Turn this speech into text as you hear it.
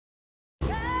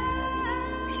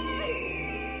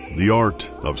The art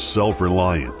of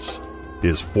self-reliance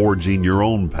is forging your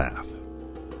own path,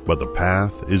 but the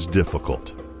path is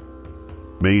difficult.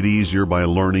 Made easier by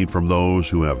learning from those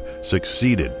who have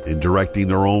succeeded in directing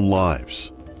their own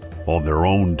lives on their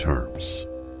own terms.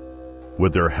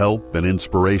 With their help and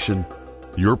inspiration,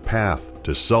 your path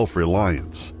to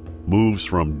self-reliance moves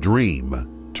from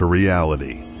dream to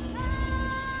reality.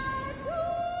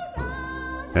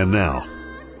 And now,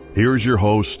 here's your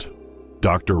host,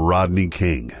 Dr. Rodney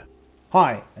King.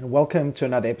 Hi, and welcome to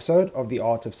another episode of the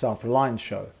Art of Self-Reliance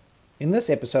show. In this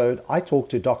episode, I talk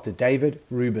to Dr. David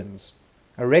Rubens,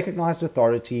 a recognized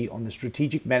authority on the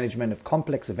strategic management of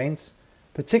complex events,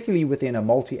 particularly within a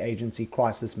multi-agency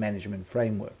crisis management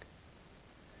framework.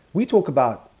 We talk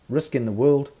about risk in the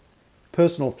world,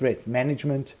 personal threat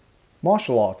management,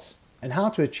 martial arts, and how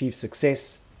to achieve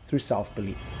success through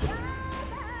self-belief.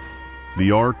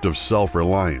 The art of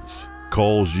self-reliance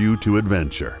calls you to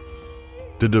adventure,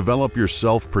 to develop your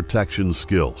self-protection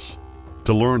skills,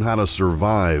 to learn how to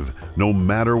survive no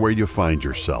matter where you find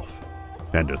yourself,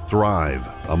 and to thrive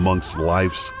amongst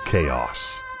life's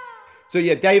chaos. So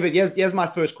David, here's my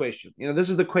first question. This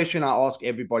is the question I ask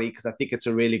everybody because I think it's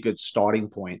a really good starting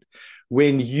point.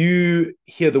 When you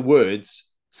hear the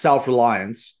words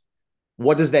self-reliance,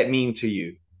 what does that mean to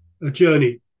you? A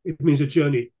journey. It means a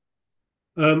journey.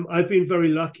 I've been very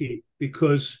lucky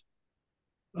because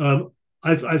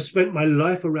I've spent my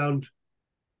life around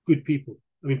good people.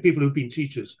 I mean, people who've been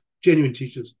teachers, genuine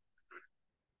teachers.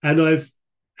 And I've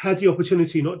had the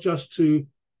opportunity not just to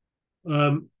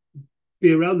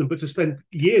be around them, but to spend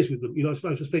years with them.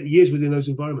 I've spent years within those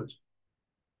environments.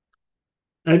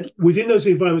 And within those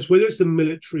environments, whether it's the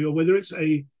military or whether it's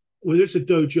a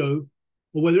dojo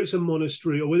or whether it's a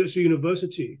monastery or whether it's a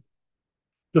university,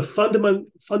 the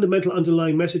fundamental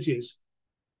underlying message is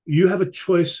you have a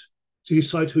choice to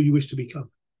decide who you wish to become.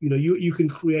 You can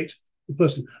create the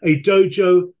person. A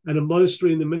dojo and a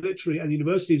monastery in the military and the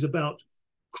university is about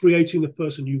creating the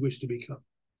person you wish to become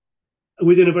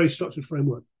within a very structured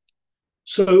framework.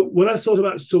 So when I thought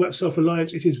about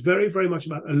self-reliance, it is very, very much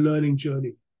about a learning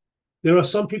journey. There are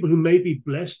some people who may be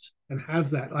blessed and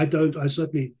have that. I don't.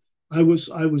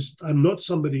 I'm not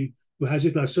somebody who has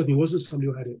it, and I certainly wasn't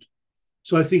somebody who had it.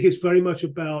 So I think it's very much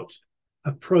about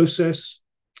a process.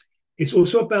 It's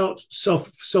also about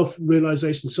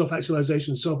self-realization,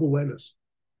 self-actualization, self-awareness.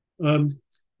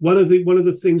 One of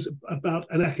the things about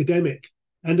an academic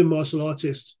and a martial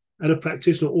artist and a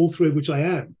practitioner, all three of which I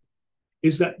am,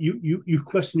 is that you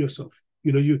question yourself.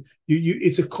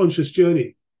 It's a conscious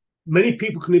journey. Many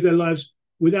people can live their lives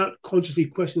without consciously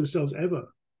questioning themselves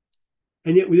ever.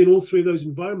 And yet within all three of those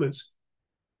environments,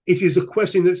 it is a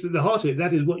question that's at the heart of it.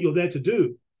 That is what you're there to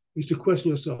do, is to question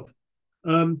yourself.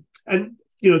 And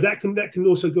that can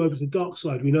also go over to the dark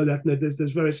side. We know that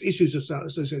there's various issues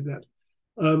associated with that.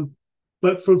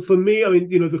 But for me, I mean,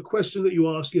 the question that you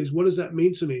ask is, what does that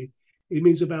mean to me? It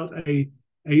means about a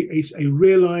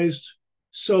realized,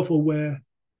 self-aware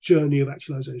journey of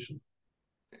actualization.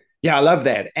 Yeah, I love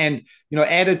that. And,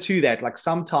 added to that, like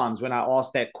sometimes when I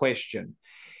ask that question,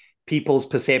 people's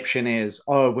perception is,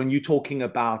 when you're talking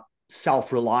about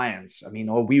self-reliance, I mean,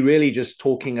 are we really just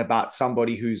talking about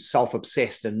somebody who's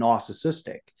self-obsessed and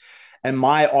narcissistic? And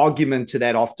my argument to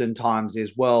that oftentimes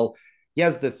is, well,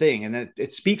 here's the thing, and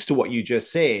it speaks to what you just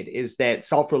said, is that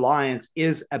self-reliance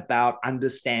is about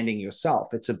understanding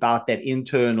yourself. It's about that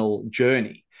internal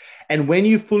journey. And when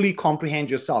you fully comprehend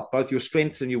yourself, both your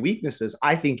strengths and your weaknesses,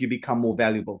 I think you become more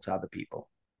valuable to other people.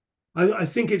 I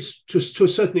think it's to a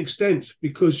certain extent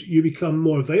because you become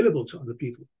more available to other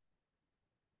people.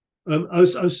 I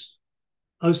was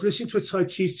listening to a Tai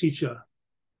Chi teacher.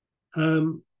 I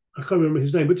can't remember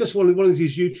his name, but just one of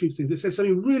these YouTube things that said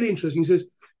something really interesting. He says,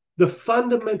 the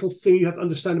fundamental thing you have to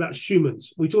understand about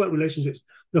humans, we talk about relationships,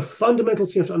 the fundamental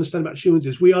thing you have to understand about humans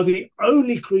is we are the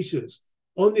only creatures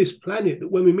on this planet that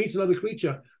when we meet another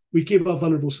creature, we give our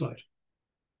vulnerable side.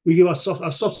 We give our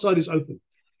soft side is open.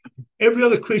 Every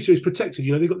other creature is protected.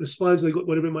 They've got the spines, they've got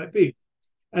whatever it might be.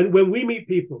 And when we meet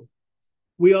people,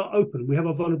 we are open. We have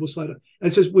our vulnerable side.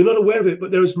 And says we're not aware of it,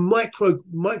 but there's micro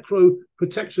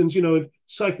protections, and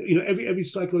every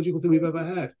psychological thing we've ever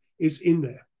had is in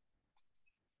there.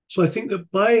 So I think that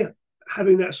by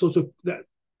having that sort of that,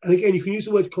 and again, you can use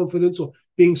the word confidence or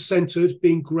being centered,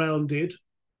 being grounded,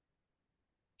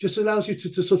 just allows you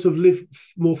to sort of live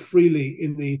more freely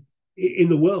in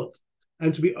the world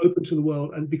and to be open to the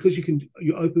world. And because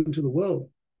you're open to the world,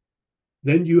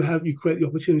 then you create the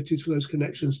opportunities for those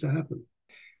connections to happen.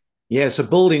 Yeah. So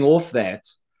building off that,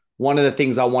 one of the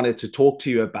things I wanted to talk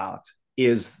to you about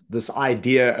is this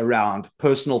idea around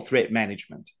personal threat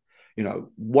management.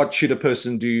 What should a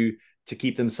person do to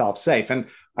keep themselves safe. And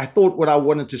I thought what I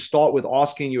wanted to start with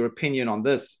asking your opinion on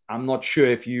this. I'm not sure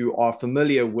if you are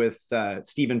familiar with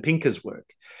Steven Pinker's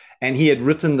work. And he had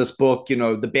written this book,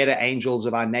 The Better Angels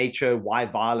of Our Nature, Why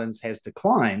Violence Has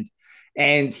Declined.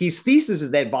 And his thesis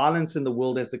is that violence in the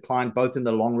world has declined both in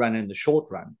the long run and the short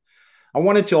run. I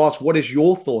wanted to ask, what is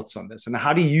your thoughts on this? And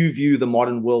how do you view the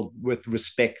modern world with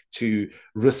respect to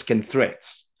risk and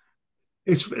threats?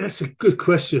 That's a good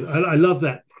question. I love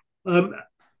that.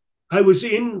 I've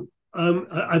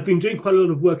been doing quite a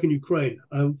lot of work in Ukraine,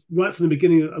 right from the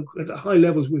beginning at high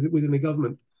levels within the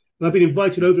government. And I've been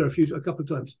invited over there a couple of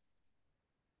times.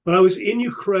 But I was in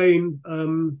Ukraine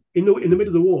in the middle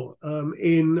of the war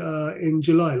in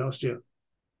June last year.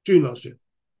 And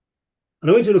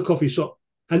I went to a coffee shop,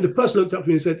 and the person looked up to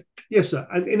me and said, "Yes, sir."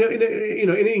 And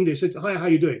in English, said, "Hi, how are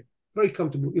you doing?" Very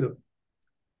comfortable,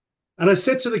 And I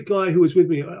said to the guy who was with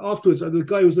me afterwards, the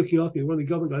guy who was looking after me, one of the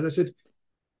government guys, I said,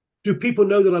 "Do people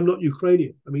know that I'm not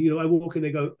Ukrainian?" I mean, I walk in,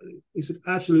 they go, he said,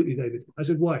 "Absolutely, David." I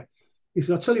said, "Why?" He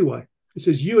said, "I'll tell you why." He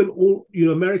says, "You and all,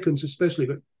 Americans especially,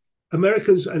 but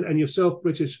Americans and yourself,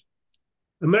 British,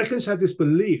 Americans have this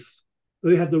belief that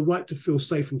they have the right to feel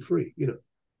safe and free,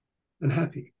 and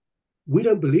happy. We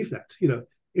don't believe that,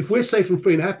 If we're safe and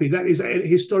free and happy, that is a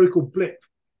historical blip,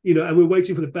 and we're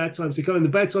waiting for the bad times to come. And the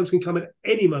bad times can come at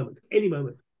any moment, any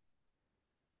moment.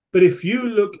 But if you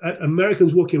look at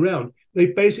Americans walking around, they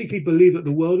basically believe that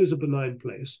the world is a benign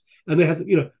place, and they have,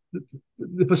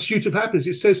 the pursuit of happiness.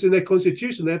 It says in their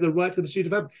constitution they have the right to the pursuit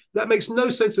of happiness. That makes no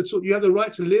sense at all. You have the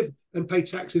right to live and pay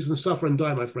taxes and suffer and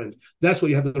die, my friend. That's what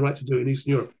you have the right to do in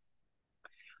Eastern Europe.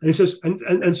 And it says,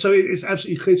 and so it's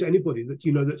absolutely clear to anybody that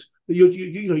that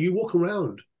you walk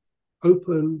around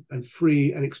open and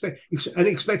free and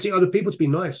expecting other people to be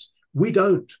nice. We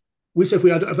don't. We say we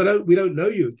don't know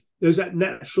you. There's that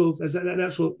natural,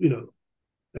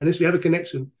 unless we have a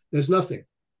connection, there's nothing.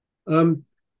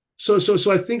 So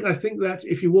I think that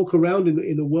if you walk around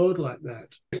in the world like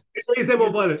that, is there more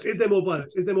violence? Is there more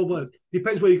violence? Is there more violence?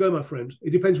 Depends where you go, my friend.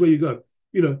 It depends where you go.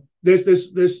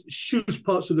 There's huge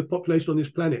parts of the population on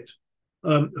this planet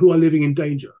who are living in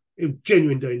danger, in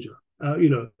genuine danger.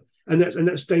 And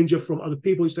that's danger from other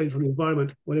people. It's danger from the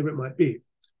environment, whatever it might be.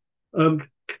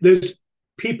 There's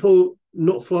people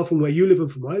not far from where you live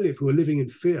and from where I live who are living in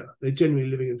fear. They're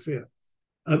genuinely living in fear.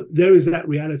 There is that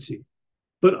reality.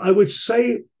 But I would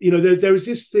say, there is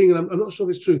this thing, and I'm not sure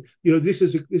if it's true. This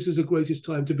is the greatest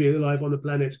time to be alive on the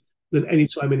planet than any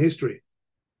time in history.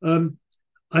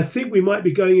 I think we might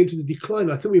be going into the decline.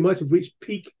 I think we might have reached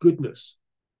peak goodness.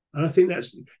 And I think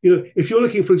that's, if you're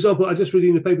looking, for example, I just read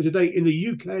in the paper today, in the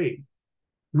UK,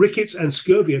 rickets and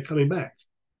scurvy are coming back.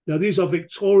 Now, these are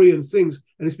Victorian things,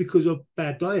 and it's because of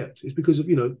bad diet. It's because of,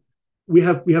 we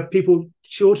have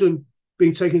children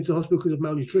being taken to hospital because of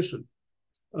malnutrition.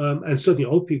 And certainly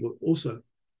old people also.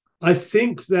 I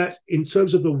think that in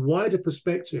terms of the wider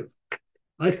perspective,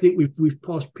 I think we've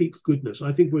passed peak goodness.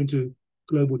 I think we're into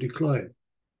global decline.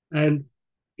 And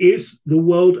is the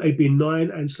world a benign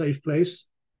and safe place?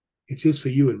 It is for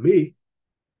you and me,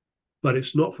 but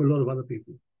it's not for a lot of other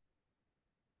people.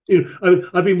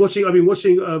 I've been watching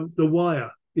The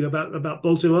Wire, about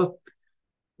Baltimore.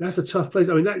 That's a tough place.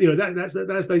 I mean,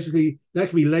 that's basically, that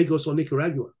can be Lagos or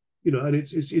Nicaragua. And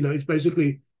it's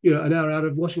basically, an hour out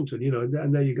of Washington,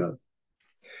 and there you go.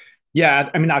 Yeah,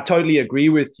 I mean, I totally agree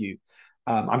with you.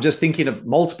 I'm just thinking of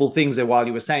multiple things there while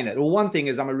you were saying that. Well, one thing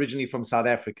is I'm originally from South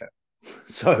Africa.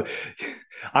 So,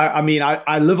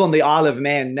 I live on the Isle of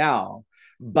Man now,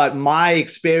 but my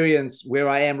experience where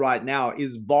I am right now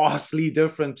is vastly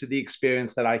different to the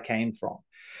experience that I came from.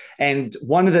 And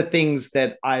one of the things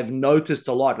that I've noticed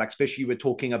a lot, like especially we're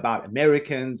talking about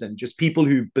Americans and just people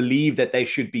who believe that they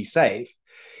should be safe,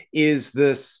 is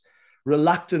this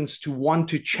reluctance to want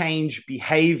to change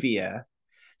behavior,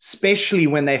 especially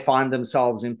when they find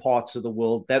themselves in parts of the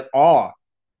world that are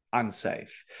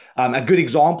unsafe. A good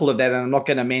example of that, and I'm not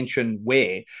going to mention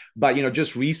where, but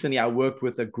just recently I worked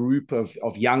with a group of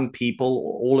young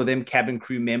people, all of them cabin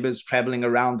crew members, traveling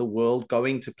around the world,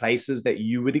 going to places that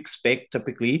you would expect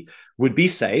typically would be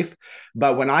safe.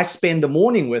 But when I spend the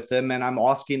morning with them and I'm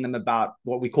asking them about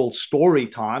what we call story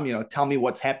time, tell me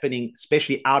what's happening,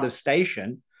 especially out of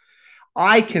station,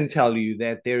 I can tell you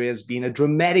that there has been a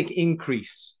dramatic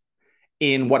increase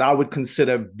in what I would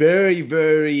consider very,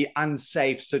 very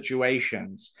unsafe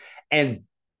situations. And,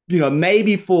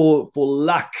 maybe for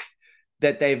luck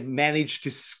that they've managed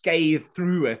to scathe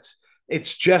through it,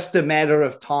 it's just a matter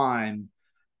of time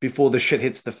before the shit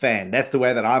hits the fan. That's the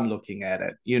way that I'm looking at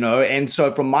it, you know? And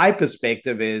so from my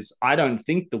perspective is I don't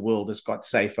think the world has got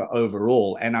safer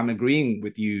overall. And I'm agreeing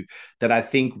with you that I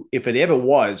think if it ever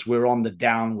was, we're on the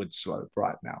downward slope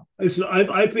right now. Listen,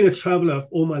 I've been a traveler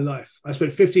all my life. I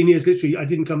spent 15 years, literally, I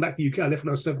didn't come back to the UK. I left when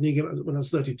I was 17, when I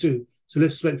was 32. So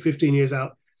let's spend 15 years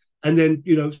out. And then,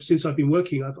 you know, since I've been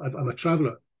working, I'm a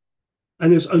traveler.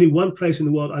 And there's only one place in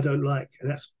the world I don't like,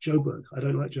 and that's Joburg. I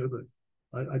don't like Joburg.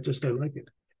 I just don't like it.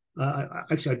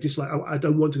 I dislike. I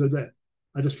don't want to go there.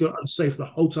 I just feel unsafe the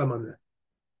whole time I'm there.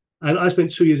 And I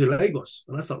spent 2 years in Lagos,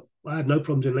 and I felt I had no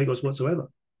problems in Lagos whatsoever.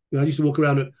 You know, I used to walk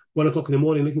around at 1 o'clock in the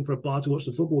morning looking for a bar to watch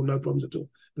the football, no problems at all.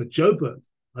 But Joburg,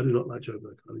 I do not like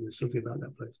Joburg. I mean, there's something about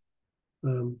that place.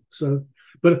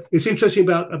 But it's interesting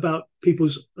about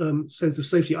people's sense of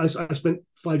safety. I spent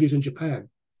 5 years in Japan,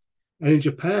 and in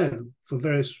Japan, for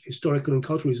various historical and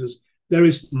cultural reasons, there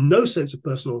is no sense of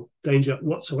personal danger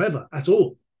whatsoever at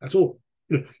all. At all.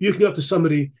 You know, you can go up to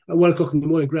somebody at 1 o'clock in the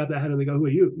morning, grab their hand, and they go, "Who are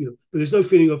you?" You know, but there's no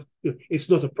feeling of, you know, it's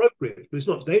not appropriate, but it's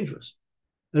not dangerous.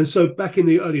 And so back in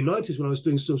the early 90s, when I was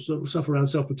doing some stuff around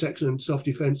self-protection and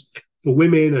self-defense for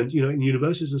women, and you know, in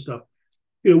universities and stuff,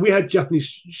 you know, we had Japanese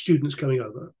students coming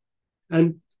over,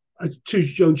 and 2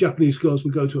 young Japanese girls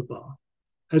would go to a bar,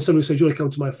 and somebody would say, "Do you want to come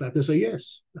to my flat?" And they say,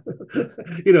 "Yes."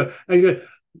 You know, and you go,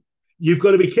 you've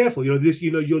got to be careful. You know, this.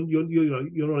 You know,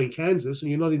 you're not in Kansas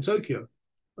and you're not in Tokyo.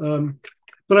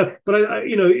 But I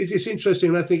you know, it's interesting,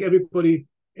 and I think everybody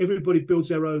builds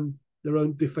their own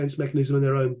defense mechanism and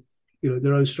their own, you know,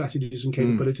 their own strategies and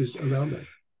capabilities around that.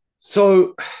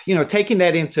 So, you know, taking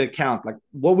that into account, like,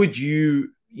 what would you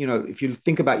know, if you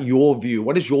think about your view,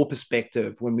 what is your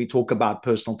perspective when we talk about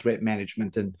personal threat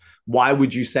management, and why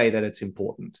would you say that it's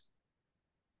important?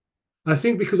 I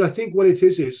think what it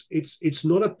is it's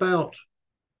not about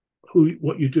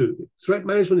what you do. Threat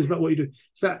management is about what you do.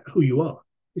 It's about who you are.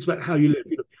 It's about how you live.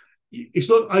 You know, it's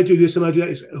not I do this and I do that.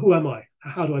 It's who am I?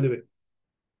 How do I live it?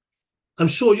 I'm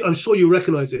sure you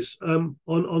recognize this.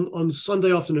 On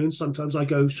Sunday afternoons, sometimes I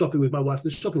go shopping with my wife at the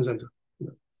shopping centre. You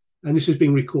know, and this is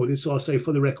being recorded, so I'll say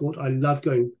for the record, I love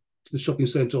going to the shopping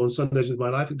centre on Sundays with my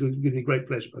life. It gives me great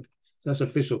pleasure. So that's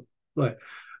official, right?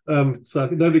 So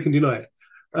nobody can deny it.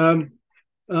 I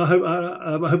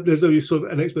hope there's no sort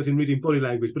of an expert in reading body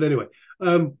language, but anyway.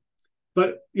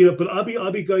 But you know,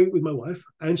 I'll be going with my wife,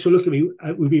 and she'll look at me.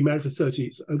 We've been married for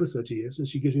over 30 years, and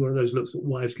she gives me one of those looks that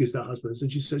wives gives their husbands.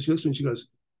 And she looks at me and she goes,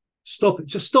 "Stop it!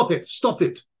 Just stop it! Stop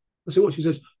it!" I say, "What?" She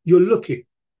says, "You're looking."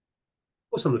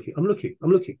 What's I'm looking? I'm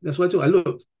looking. That's what I do. I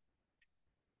look,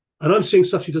 and I'm seeing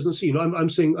stuff she doesn't see. You know, I'm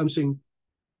seeing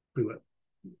pretty well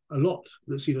a lot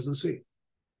that she doesn't see,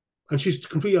 and she's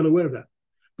completely unaware of that.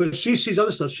 But she sees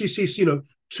other stuff. She sees, you know,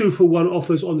 2-for-1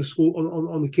 offers on the school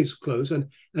on the kids' clothes,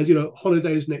 and you know,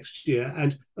 holidays next year,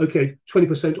 and okay,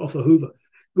 20% off a Hoover,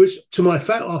 which to our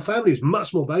family is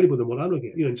much more valuable than what I'm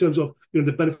looking at. You know, in terms of, you know,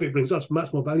 the benefit it brings us,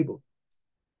 much more valuable.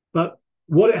 But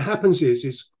what it happens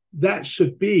is that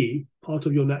should be part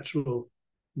of your natural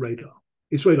radar.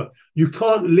 It's radar. You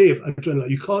can't live adrenaline.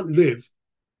 You can't live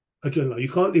adrenaline. You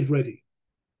can't live ready.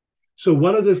 So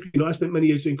one of the, you know, I spent many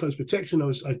years doing close protection.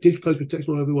 I did close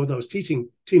protection all over the world. And I was teaching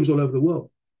teams all over the world.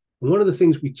 And one of the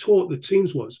things we taught the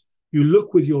teams was you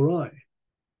look with your eye,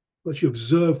 but you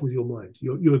observe with your mind.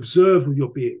 You observe with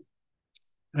your being.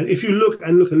 And if you look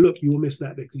and look and look, you will miss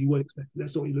that bit because you won't expect it.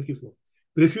 That's not what you're looking for.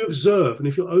 But if you observe and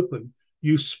if you're open,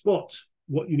 you spot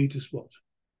what you need to spot.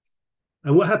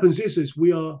 And what happens is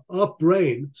our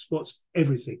brain spots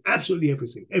everything, absolutely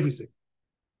everything, everything.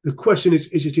 The question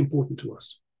is it important to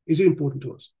us? Is it important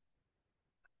to us?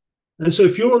 And so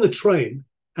if you're on the train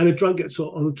and a drunk gets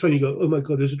on the train, you go, "Oh my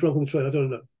God, there's a drunk on the train, I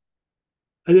don't know."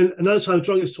 And then another time a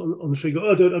drunk gets on the train, you go,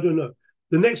 "Oh, I don't know."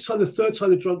 The next time, the third time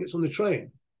the drunk gets on the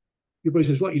train, your brain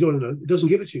says, "Right, you don't want to know." It doesn't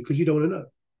give it to you because you don't want to know.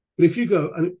 But if you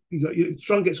go and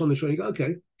drunk gets on the train, you go,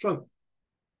 "Okay, drunk.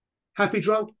 Happy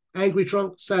drunk, angry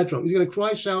drunk, sad drunk. Is he going to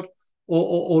cry, shout,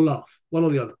 or laugh? One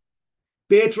or the other.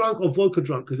 Beer drunk or vodka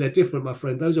drunk, because they're different, my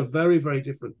friend. Those are very, very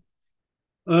different.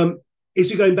 Is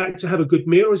he going back to have a good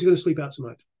meal, or is he going to sleep out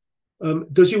tonight?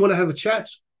 Does he want to have a chat?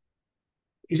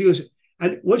 Is he going to?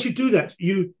 And once you do that,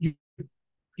 you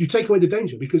take away the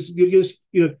danger because you just,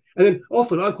 you know. And then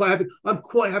often I'm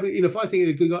quite happy. You know, if I think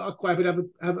it's a good guy, I'm quite happy to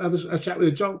have a chat with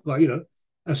a drunk guy. You know,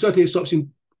 and certainly it stops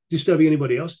him disturbing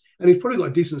anybody else. And he's probably got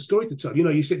a decent story to tell. You know,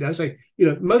 you sit down and say, you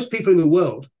know, most people in the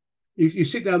world, you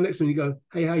sit down next to them and you go,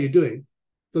 "Hey, how you doing?"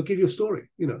 They'll give you a story.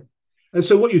 You know, and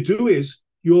so what you do is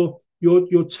you're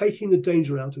taking the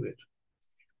danger out of it.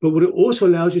 But what it also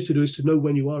allows you to do is to know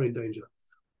when you are in danger.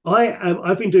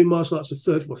 I've been doing martial arts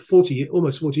for 40 years,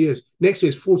 almost 40 years. Next year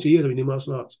is 40 years I've been doing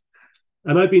martial arts.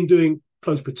 And I've been doing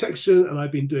close protection, and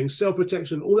I've been doing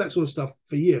self-protection, all that sort of stuff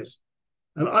for years.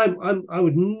 And I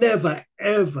would never,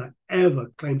 ever,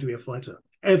 ever claim to be a fighter,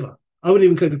 ever. I wouldn't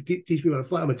even claim to teach people how to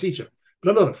fight. I'm a teacher, but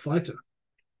I'm not a fighter.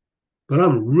 But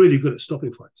I'm really good at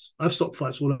stopping fights. I've stopped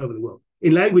fights all over the world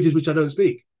in languages which I don't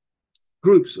speak.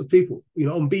 Groups of people,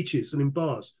 on beaches and in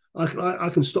bars. I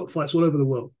can stop fights all over the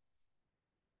world.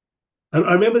 And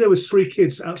I remember there was 3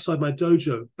 kids outside my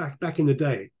dojo back in the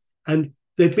day, and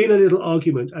there'd been a little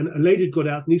argument, and a lady had got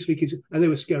out, and these 3 kids, and they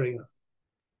were scaring her.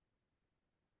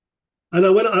 And I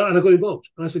went and I got involved,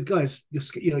 and I said, "Guys,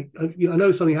 I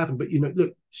know something happened, but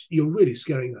look, you're really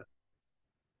scaring her."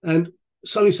 And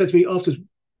somebody said to me afterwards,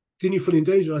 "Didn't you feel in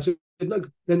danger?" I said, "No,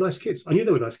 they're nice kids." I knew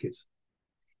they were nice kids.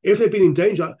 If they'd been in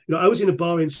danger, I was in a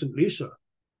bar in St. Lucia,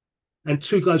 and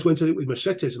 2 guys went at it with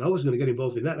machetes, and I wasn't going to get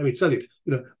involved in that. Let me tell you,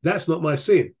 that's not my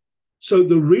scene. So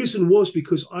the reason was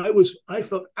because I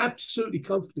felt absolutely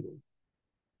comfortable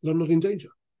that I'm not in danger,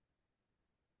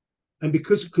 and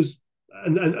because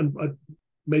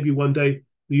maybe one day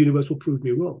the universe will prove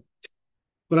me wrong.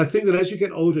 But I think that as you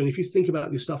get older, and if you think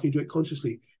about this stuff, and you do it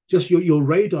consciously, just your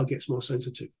radar gets more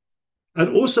sensitive. And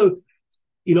also,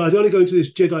 I don't want to go into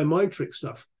this Jedi mind trick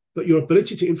stuff, but your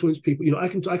ability to influence people, I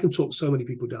can talk so many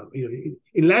people down,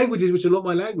 in languages which are not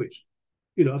my language.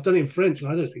 I've done it in French, and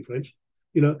I don't speak French,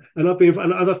 and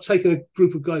I've taken a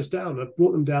group of guys down, I've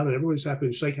brought them down, and everybody's happy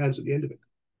and shake hands at the end of it.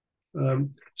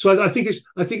 So I think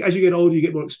as you get older, you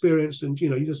get more experienced, and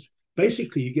you just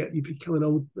basically you become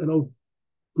an old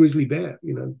grizzly bear.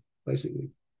 Basically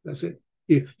that's it.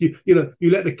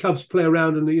 You let the cubs play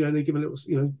around, and they give a little.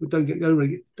 Don't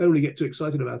really get too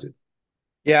excited about it.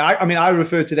 Yeah, I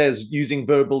refer to that as using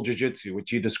verbal jiu-jitsu,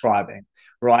 which you're describing,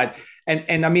 right?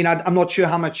 And I'm not sure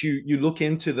how much you look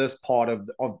into this part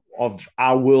of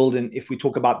our world, and if we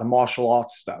talk about the martial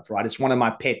arts stuff, right? It's one of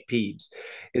my pet peeves,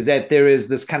 is that there is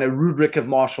this kind of rubric of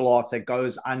martial arts that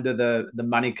goes under the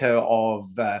moniker of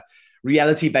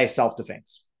reality-based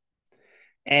self-defense.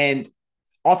 And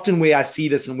often where I see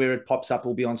this and where it pops up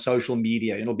will be on social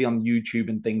media, it'll be on YouTube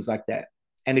and things like that.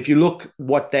 And if you look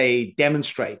what they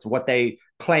demonstrate, what they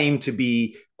claim to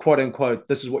be, quote unquote,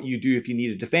 this is what you do if you need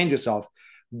to defend yourself,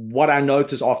 what I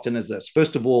notice often is this.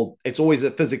 First of all, it's always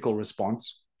a physical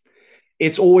response.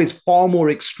 It's always far more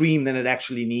extreme than it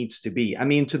actually needs to be.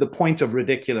 To the point of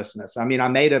ridiculousness. I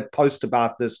made a post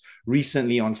about this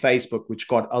recently on Facebook, which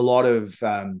got a lot of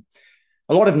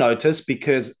notice,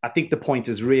 because I think the point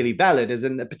is really valid. Is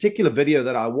in the particular video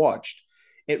that I watched,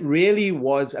 it really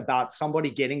was about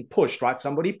somebody getting pushed, right?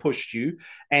 Somebody pushed you,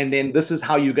 and then this is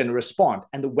how you're going to respond.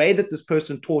 And the way that this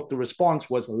person taught the response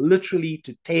was literally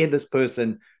to tear this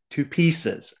person to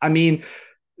pieces.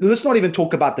 Let's not even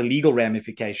talk about the legal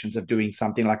ramifications of doing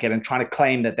something like that and trying to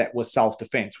claim that was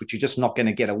self-defense, which you're just not going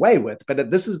to get away with.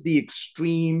 But this is the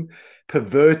extreme,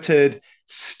 perverted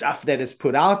stuff that is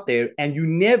put out there, and you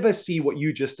never see what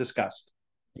you just discussed.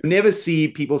 You never see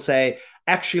people say,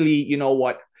 actually, you know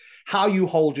what? How you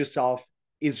hold yourself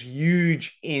is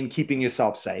huge in keeping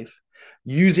yourself safe.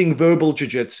 Using verbal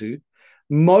jiu-jitsu,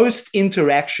 most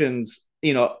interactions,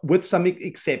 with some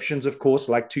exceptions, of course,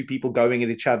 like 2 people going at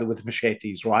each other with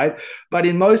machetes, right? But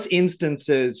in most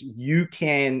instances, you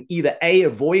can either A,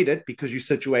 avoid it because you're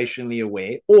situationally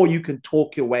aware, or you can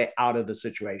talk your way out of the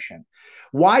situation.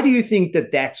 Why do you think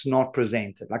that that's not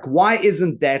presented? Like, why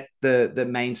isn't that the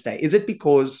mainstay? Is it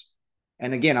because,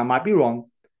 and again, I might be wrong,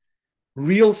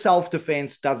 real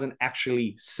self-defense doesn't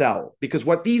actually sell? Because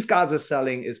what these guys are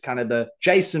selling is kind of the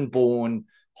Jason Bourne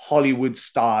Hollywood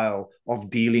style of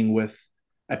dealing with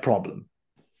a problem.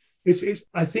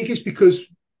 I think it's because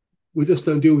we just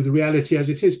don't deal with the reality as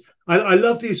it is. I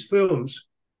love these films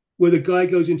where the guy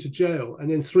goes into jail and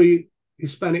then 3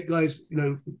 Hispanic guys,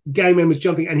 gang members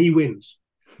jumping, and he wins.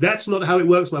 That's not how it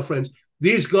works, my friends.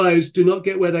 These guys do not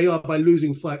get where they are by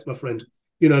losing fights, my friend.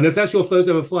 And if that's your first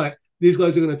ever fight, these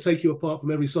guys are going to take you apart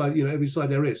from every side, every side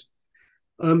there is.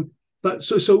 But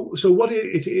so what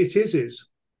it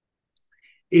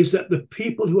is that the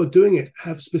people who are doing it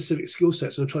have specific skill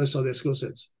sets and are trying to sell their skill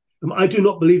sets. I do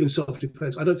not believe in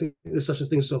self-defense. I don't think there's such a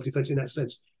thing as self-defense in that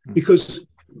sense, because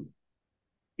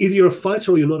either you're a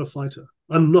fighter or you're not a fighter.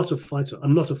 I'm not a fighter.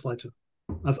 I'm not a fighter.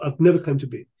 I've never claimed to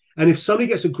be. And if somebody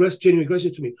gets genuinely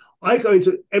aggressive to me, I go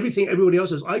into everything everybody else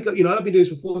does. I've been doing this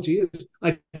for 40 years.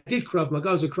 I did Krav Maga.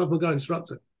 I was a Krav Maga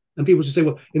instructor. And people should say,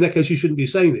 well, in that case, you shouldn't be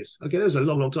saying this. Okay, that was a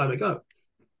long, long time ago.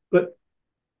 But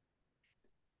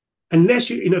unless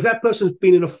if that person's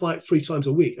been in a fight 3 times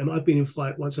a week, and I've been in a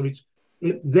fight once a week,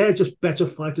 they're just better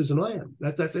fighters than I am.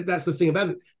 That's the thing about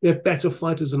it. They're better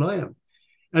fighters than I am.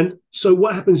 And so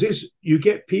what happens is you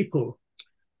get people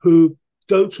who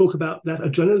don't talk about that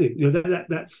adrenaline,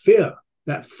 that fear.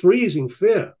 that freezing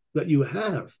fear that you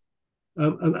have.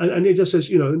 And it just says,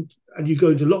 and you go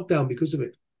into lockdown because of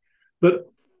it.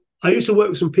 But I used to work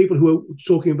with some people who were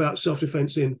talking about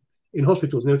self-defense in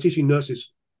hospitals, and they were teaching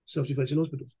nurses self-defense in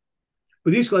hospitals.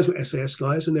 But these guys were SAS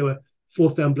guys, and they were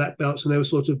fourth dan black belts, and they were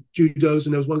sort of judos,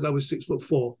 and there was one guy who was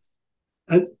 6'4".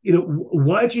 And,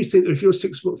 why do you think that if you're a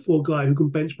 6'4" guy who can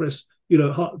bench press,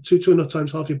 2.5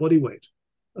 times half your body weight,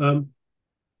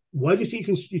 why do you think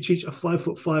you teach a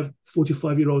 5'5",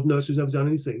 45-year-old nurse who's never done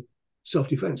anything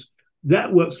self-defense?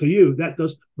 That works for you. That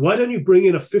does. Why don't you bring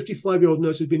in a 55-year-old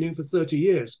nurse who's been in for 30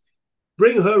 years?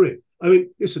 Bring her in. I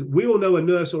mean, listen, we all know a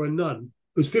nurse or a nun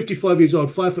who's 55 years old,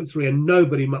 5'3", and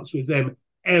nobody mucks with them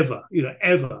ever,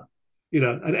 ever,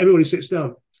 and everybody sits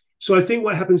down. So I think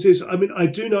what happens is, I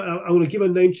do know, I want to give a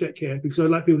name check here because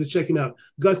I'd like people to check him out.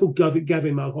 A guy called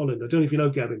Gavin Mulholland. I don't know if you know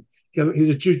Gavin. He's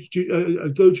a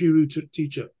Goju-Ryu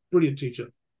teacher, brilliant teacher.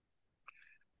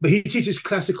 But he teaches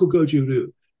classical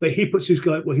Goju-Ryu. But he puts his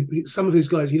guy, some of his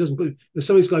guys, he doesn't put,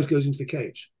 some of his guys goes into the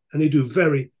cage and they do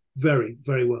very, very,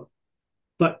 very well.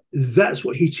 But that's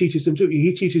what he teaches them to do.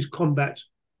 He teaches combat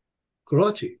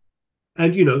karate.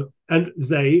 And, you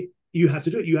have to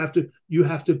do it. You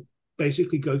have to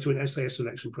basically go through an SAS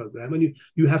selection program, and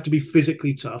you have to be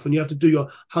physically tough, and you have to do your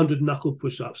 100 knuckle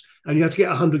push-ups, and you have to get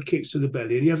 100 kicks to the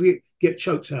belly, and you have to get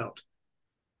choked out.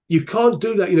 You can't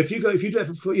do that. If you do it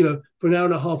for an hour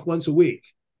and a half once a week.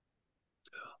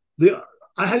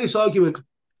 I had this argument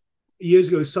years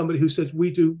ago with somebody who said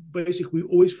we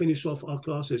always finish off our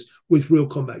classes with real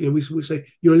combat. We say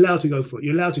you're allowed to go for it.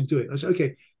 You're allowed to do it. I said,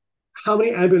 okay, how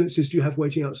many ambulances do you have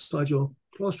waiting outside your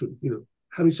classroom?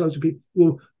 How many times do people?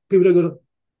 Well, people don't go to.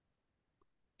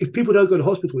 If people don't go to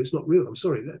hospital, it's not real. I'm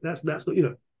sorry. That's not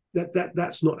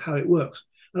that's not how it works.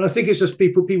 And I think it's just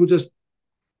people just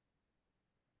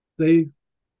they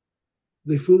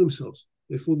fool themselves.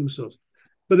 They fool themselves.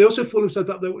 But they also fool themselves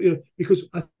up there, because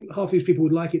I think half these people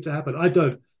would like it to happen. I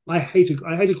don't. I hate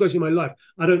aggression in my life.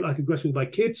 I don't like aggression with my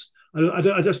kids. I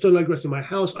just don't like aggression in my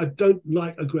house. I don't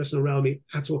like aggression around me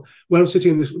at all. When I'm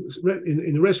sitting in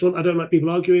the restaurant, I don't like people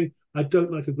arguing. I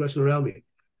don't like aggression around me.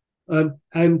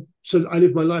 And so I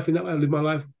live my life in that way. I live my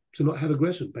life to not have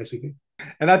aggression, basically.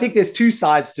 And I think there's two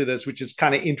sides to this, which is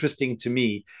kind of interesting to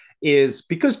me, is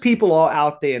because people are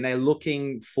out there and they're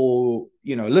looking for,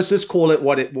 let's just call it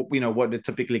what it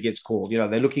typically gets called.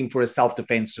 They're looking for a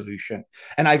self-defense solution.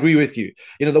 And I agree with you.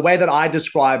 The way that I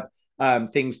describe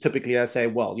things typically, I say,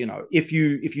 well, if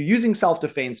you're using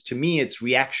self-defense, to me, it's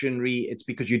reactionary. It's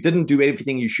because you didn't do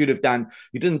everything you should have done.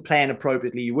 You didn't plan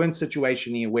appropriately. You weren't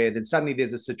situationally aware. Then suddenly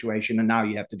there's a situation and now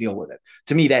you have to deal with it.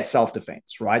 To me, that's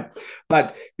self-defense, right?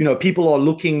 But, people are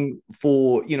looking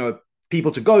for,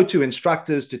 people to go to,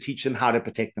 instructors to teach them how to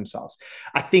protect themselves.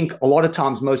 I think a lot of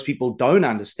times most people don't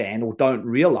understand or don't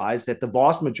realize that the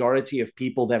vast majority of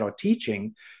people that are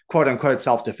teaching quote unquote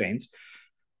self-defense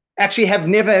actually have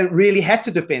never really had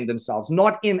to defend themselves,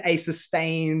 not in a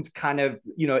sustained kind of,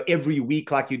 every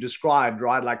week, like you described,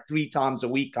 right? Like 3 times a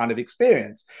week kind of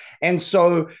experience. And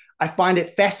so I find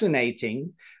it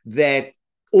fascinating that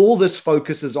all this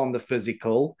focuses on the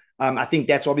physical. I think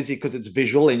that's obviously because it's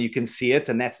visual and you can see it.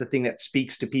 And that's the thing that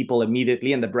speaks to people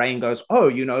immediately. And the brain goes,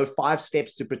 oh, 5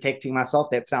 steps to protecting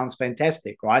myself. That sounds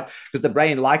fantastic, right? Because the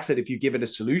brain likes it if you give it a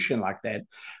solution like that.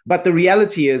 But the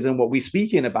reality is, and what we're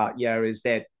speaking about here, is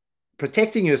that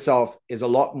protecting yourself is a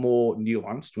lot more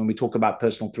nuanced when we talk about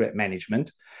personal threat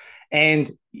management.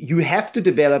 And you have to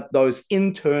develop those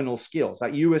internal skills,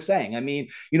 like you were saying.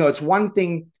 It's one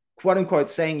thing, quote unquote,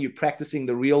 saying you're practicing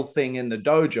the real thing in the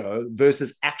dojo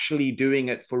versus actually doing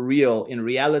it for real in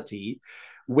reality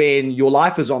when your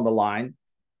life is on the line.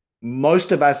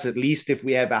 Most of us, at least if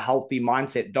we have a healthy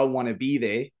mindset, don't want to be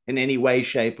there in any way,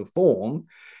 shape, or form.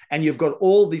 And you've got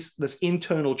all this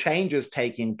internal changes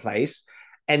taking place.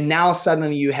 And now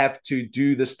suddenly you have to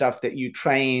do the stuff that you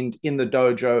trained in the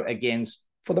dojo against,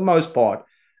 for the most part,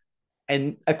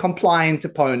 and a compliant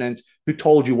opponent who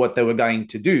told you what they were going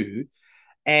to do.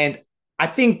 And I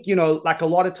think, like a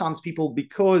lot of times people,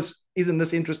 because isn't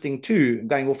this interesting too, I'm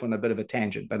going off on a bit of a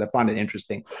tangent, but I find it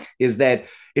interesting, is that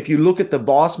if you look at the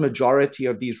vast majority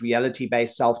of these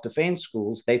reality-based self-defense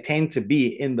schools, they tend to be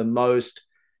in the most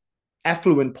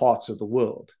affluent parts of the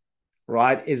world,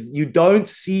 right? Is you don't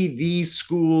see these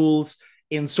schools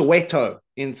in Soweto,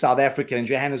 in South Africa, in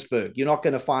Johannesburg. You're not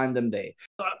going to find them there.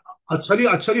 I'll tell you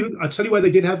where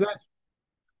they did have that.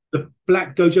 The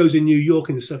black dojos in New York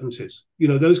in the 70s.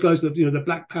 Those guys, the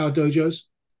black power dojos.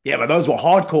 Yeah, but those were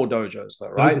hardcore dojos, though,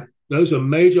 right? Those are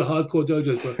major hardcore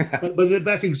dojos. But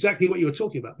that's exactly what you were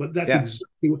talking about. But that's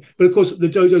exactly what, but of course, the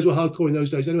dojos were hardcore in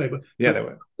those days anyway. But they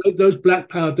were. Those black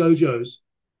power dojos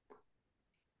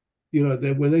You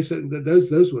know, when they said that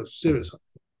those were serious.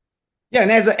 Yeah,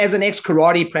 and as an ex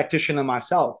karate practitioner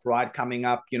myself, right, coming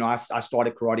up, you know, I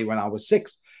started karate when I was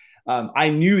 6. I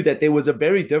knew that there was a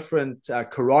very different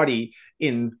karate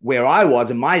in where I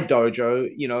was in my dojo,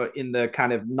 you know, in the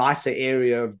kind of nicer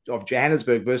area of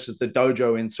Johannesburg versus the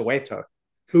dojo in Soweto.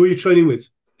 Who were you training with?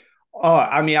 Oh,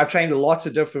 I mean, I trained with lots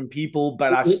of different people,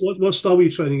 but what style were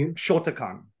you training in?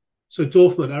 Shotokan. So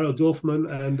Dorfman, Errol Dorfman,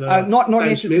 and not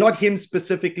necessarily not him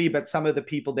specifically, but some of the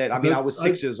people that I was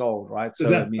 6 years old, right? So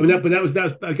that was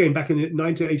again back in the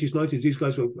 1980s, 90s. These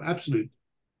guys were absolute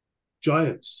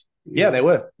giants. Yeah, they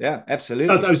were. Yeah,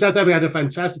 absolutely. South Africa had a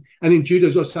fantastic, and in judo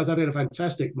as well. South Africa had a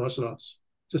fantastic martial arts.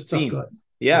 Just tough guys.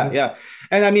 Yeah.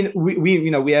 And I mean,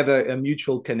 we have a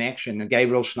mutual connection.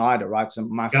 Gabriel Schneider, right? So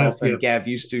myself and Gav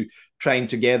used to train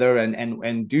together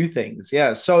and do things.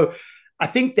 Yeah. So I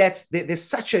think there's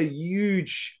such a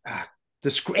huge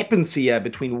discrepancy here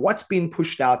between what's being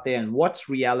pushed out there and what's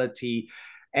reality.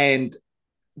 And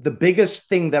the biggest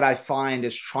thing that I find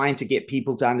is trying to get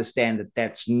people to understand that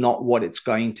that's not what it's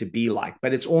going to be like.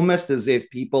 But it's almost as if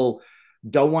people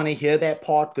don't want to hear that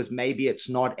part because maybe it's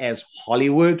not as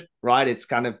Hollywood, right? It's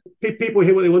kind of people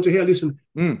hear what they want to hear. Listen,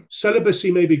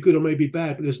 celibacy may be good or may be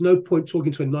bad, but there's no point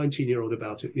talking to a 19-year-old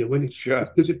about it. You know, when it's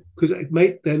because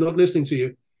mate, they're not listening to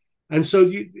you. And so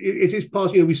it is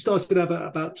part. You know, we started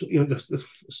about you know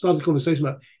started the conversation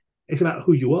about it's about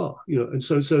who you are. You know, and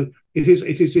so it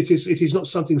is not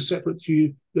something separate to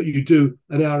you that you do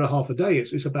an hour and a half a day.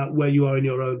 It's about where you are in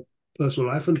your own personal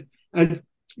life and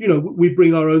you know, we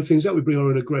bring our own things out. We bring our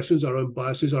own aggressions, our own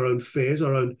biases, our own fears,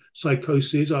 our own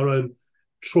psychoses, our own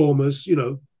traumas. You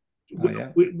know,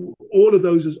 all of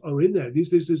those are in there.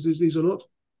 These are not.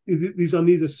 These are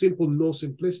neither simple nor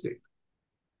simplistic.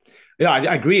 Yeah,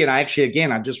 I agree. And I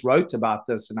just wrote about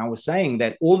this, and I was saying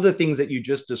that all of the things that you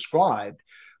just described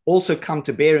also come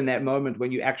to bear in that moment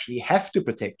when you actually have to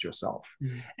protect yourself.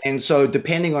 And so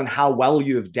depending on how well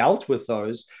you have dealt with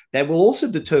those, that will also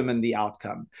determine the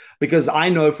outcome. Because I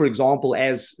know, for example,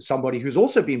 as somebody who's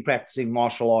also been practicing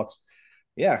martial arts,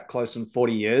 close to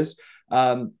 40 years,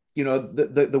 you know,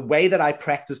 the way that I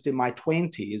practiced in my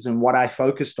 20s and what I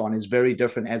focused on is very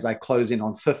different as I close in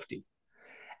on 50.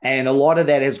 And a lot of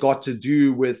that has got to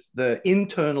do with the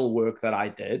internal work that I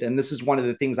did. And this is one of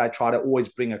the things I try to always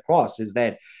bring across is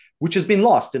that, which has been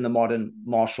lost in the modern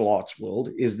martial arts world,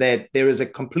 is that there is a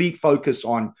complete focus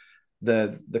on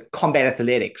the combat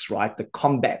athletics, right? The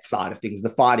combat side of things, the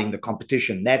fighting, the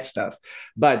competition, that stuff.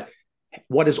 But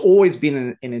what has always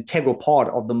been an integral part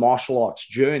of the martial arts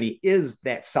journey is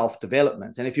that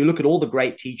self-development. And if you look at all the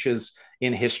great teachers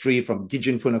in history, from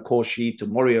Gijin Funakoshi to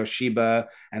Morio Shiba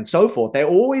and so forth, they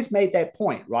always made that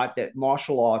point, right? That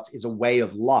martial arts is a way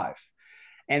of life.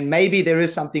 And maybe there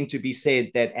is something to be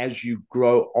said that as you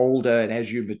grow older and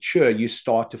as you mature, you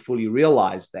start to fully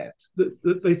realize that.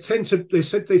 They tend to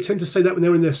say that when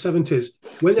they're in their 70s.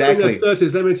 When they're in their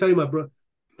 30s, let me tell you, my bro,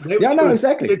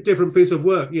 exactly. Different piece of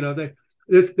work. You know,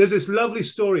 there's this lovely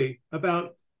story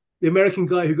about the American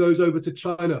guy who goes over to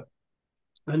China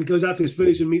and goes out to this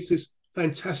village and meets this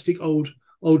fantastic old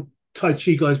Tai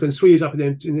Chi guy. Spends 3 years up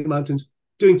in the mountains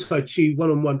doing Tai Chi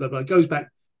one-on-one, blah, blah. Goes back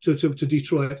to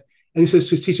Detroit and he says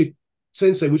to his teacher,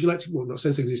 Sensei, would you like to, well, not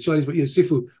Sensei because he's Chinese, but, you know,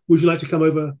 Sifu, would you like to come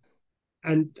over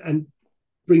and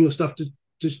bring your stuff to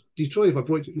Detroit if I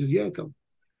brought it? He said, yeah, come.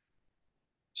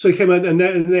 So he came out and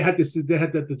they had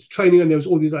the training, and there was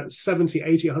all these like 70,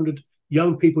 80, 100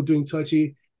 young people doing Tai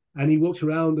Chi. And he walked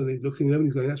around and they're looking at them and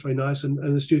he's going, that's very nice. And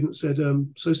the student said,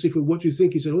 so Sifu, what do you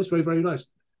think? He said, oh, it's very, very nice.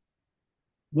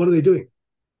 What are they doing?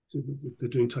 Said, they're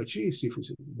doing Tai Chi. Sifu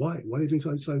said, why? Why are they doing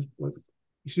Tai Chi?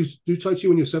 You should do Tai Chi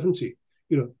when you're 70.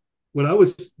 You know, when I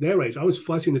was their age, I was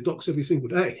fighting the docks every single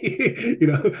day, you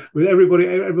know, with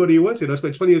everybody you wanted. I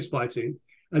spent 20 years fighting.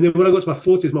 And then when I got to my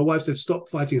 40s, my wife said, stop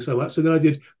fighting so much. So then I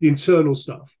did the internal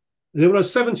stuff. And then when I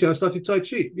was 70, I started Tai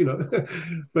Chi, you know.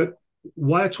 But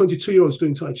why are 22-year-olds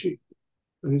doing Tai Chi?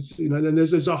 And it's, you know, and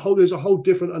there's a whole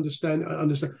different understand.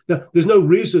 Now, there's no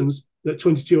reasons that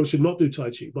 22-year-olds should not do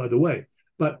Tai Chi, by the way.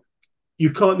 But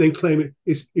you can't then claim it.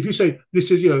 It's, if you say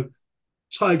this is, you know,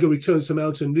 tiger returns to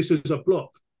mountain, this is a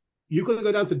block. You've got to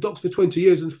go down to the docks for 20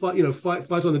 years and fight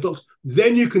on the docks.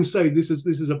 Then you can say this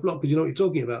is a block because you know what you're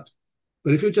talking about.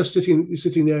 But if you're just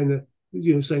sitting there in the,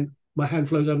 you know, saying my hand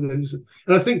flows over there, and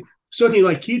I think certainly in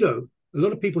Aikido, a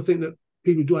lot of people think that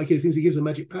people who do Aikido things, it gives them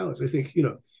magic powers. They think, you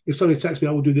know, if somebody attacks me,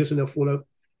 I will do this and they'll fall over.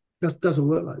 That doesn't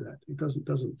work like that. It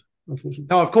doesn't, unfortunately.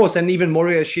 No, of course. And even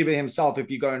Morio Shiba himself, if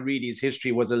you go and read his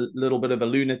history, was a little bit of a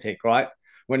lunatic, right?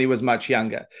 when he was much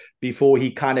younger, before he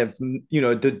kind of,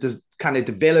 kind of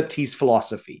developed his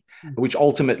philosophy, which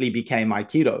ultimately became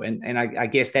Aikido. And I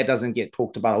guess that doesn't get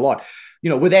talked about a lot.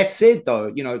 With that said,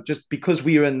 though, just because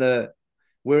we're in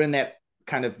that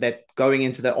kind of that going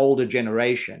into the older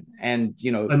generation, and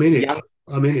I'm in it.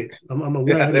 I'm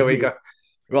aware. Yeah, there we go.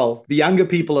 Well, the younger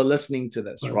people are listening to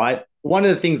this, right? One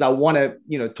of the things I want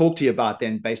to, talk to you about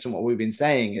then, based on what we've been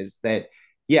saying, is that,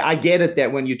 yeah, I get it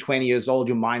that when you're 20 years old,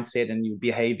 your mindset and your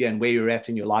behavior and where you're at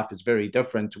in your life is very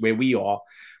different to where we are,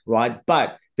 right?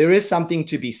 But there is something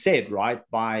to be said, right,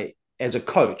 by as a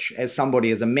coach, as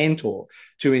somebody, as a mentor,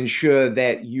 to ensure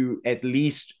that you at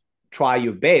least try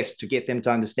your best to get them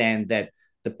to understand that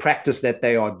the practice that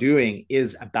they are doing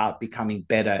is about becoming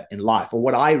better in life, or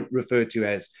what I refer to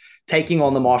as taking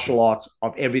on the martial arts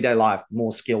of everyday life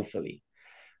more skillfully.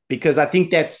 Because I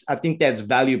think that's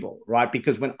valuable, right?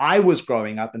 Because when I was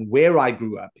growing up, and where I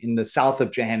grew up in the south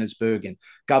of Johannesburg, and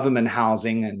government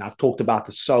housing, and I've talked about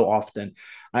this so often,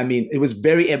 I mean, it was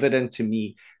very evident to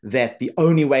me that the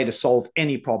only way to solve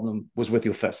any problem was with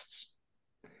your fists.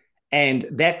 And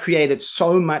that created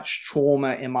so much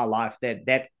trauma in my life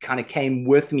that kind of came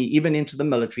with me, even into the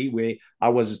military, where I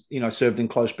was, served in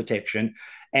close protection.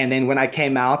 And then when I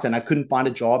came out and I couldn't find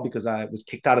a job because I was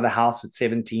kicked out of the house at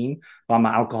 17 by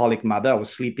my alcoholic mother, I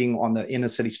was sleeping on the inner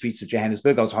city streets of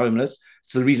Johannesburg. I was homeless.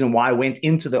 It's the reason why I went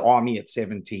into the army at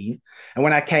 17. And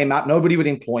when I came out, nobody would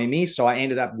employ me. So I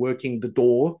ended up working the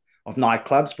door of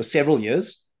nightclubs for several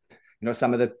years.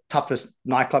 Some of the toughest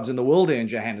nightclubs in the world are in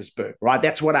Johannesburg, right?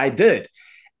 That's what I did.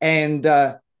 And,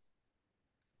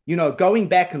 going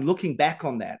back and looking back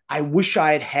on that, I wish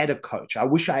I had had a coach. I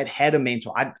wish I had had a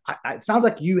mentor. It sounds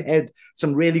like you had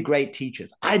some really great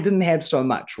teachers. I didn't have so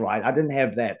much, right? I didn't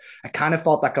have that. I kind of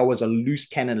felt like I was a loose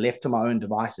cannon left to my own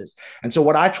devices. And so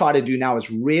what I try to do now is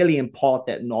really impart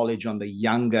that knowledge on the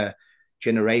younger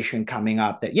generation coming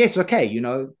up, that yes, okay,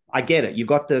 I get it. You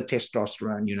got the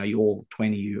testosterone, you're all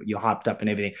 20, you're hyped up and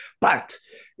everything, but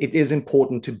it is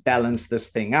important to balance this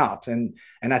thing out. And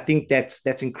I think that's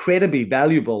incredibly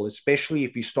valuable, especially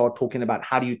if you start talking about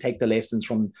how do you take the lessons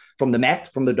from the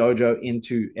mat, from the dojo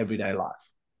into everyday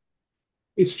life.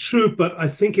 It's true, but I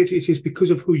think it is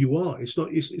because of who you are.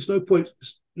 It's no point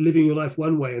living your life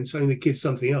one way and telling the kids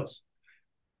something else.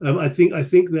 I think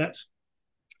that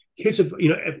kids have,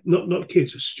 not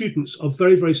kids, students are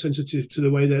very, very sensitive to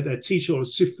the way that their teacher or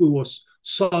sifu or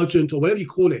sergeant or whatever you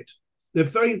call it, they're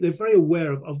very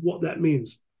aware of what that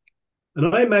means.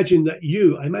 And I imagine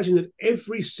that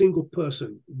every single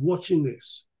person watching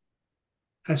this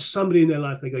has somebody in their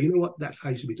life, they go, you know what, that's how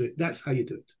you should be doing it. That's how you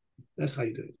do it. That's how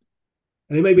you do it.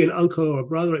 And it may be an uncle or a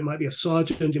brother, it might be a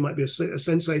sergeant, it might be a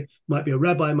sensei, it might be a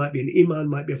rabbi, it might be an imam, it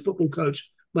might be a football coach,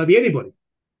 it might be anybody.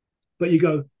 But you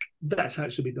go, that's how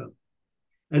it should be done.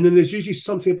 And then there's usually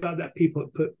something about that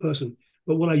person.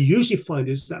 But what I usually find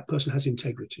is that person has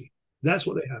integrity. That's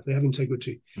what they have. They have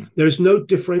integrity. There is no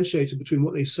differentiator between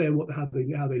what they say and how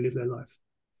they live their life.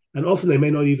 And often they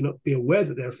may not even be aware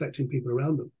that they're affecting people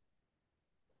around them.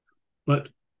 But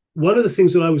one of the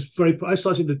things that I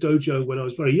started the dojo when I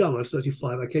was very young. I was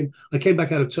 35. I came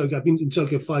back out of Tokyo. I've been in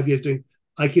Tokyo 5 years doing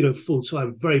Aikido full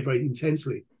time, very, very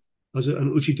intensely. I was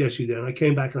an uchideshi there, and I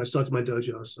came back and I started my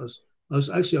dojo. I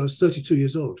was 32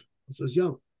 years old. I was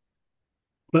young.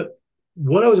 But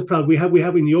what I was proud, we have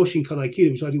in the Oshinkan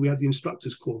Aikido, which I do, we have the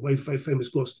instructors course, very, very famous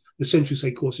course, the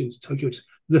Senshusei course in Tokyo.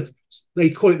 They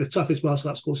call it the toughest martial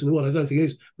arts course in the world. I don't think it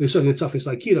is, but it's certainly the toughest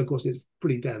Aikido course. It's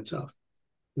pretty damn tough.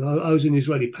 I was in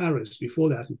Israeli Paris before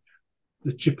that.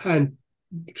 The Japan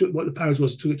took what the Paris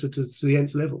was, took it to the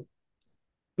nth level.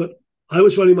 But I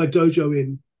was running my dojo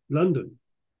in London,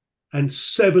 and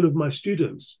 7 of my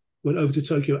students went over to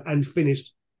Tokyo and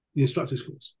finished the instructor's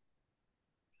course.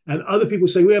 And other people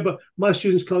say, well, yeah, but my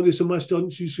students can't do this and my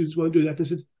students won't do that. And I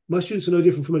said, my students are no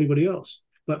different from anybody else,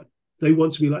 but they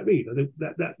want to be like me.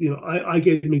 I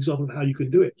gave them an example of how you can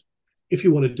do it. If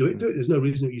you want to do it, do it. There's no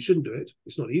reason that you shouldn't do it.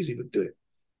 It's not easy, but do it.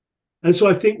 And so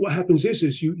I think what happens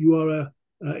is you are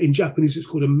in Japanese, it's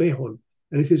called a mehon,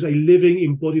 and it is a living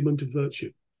embodiment of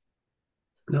virtue.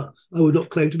 Now, I would not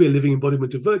claim to be a living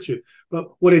embodiment of virtue, but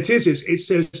what it is it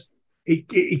says,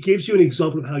 it gives you an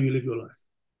example of how you live your life.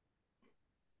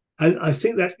 And I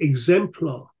think that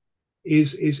exemplar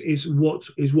is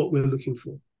what we're looking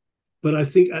for. But I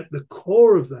think at the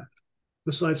core of that,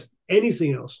 besides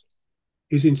anything else,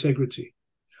 is integrity.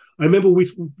 I remember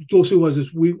door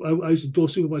supervisors, I used to door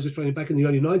supervisor training back in the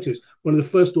early 90s, one of the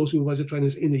first door supervisor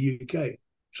trainers in the UK,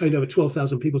 trained over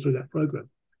 12,000 people through that program.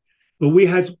 But we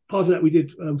had, part of that, we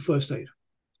did first aid.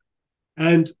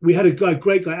 And we had a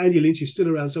great guy, Andy Lynch, is still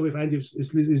around. So if Andy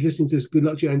is listening to this, good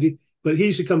luck to you, Andy. But he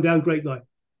used to come down, great guy.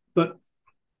 But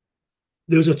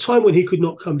there was a time when he could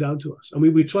not come down to us, and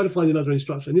we tried to find another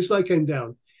instructor. And this guy came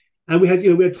down, and we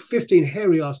had 15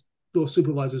 hairy-ass door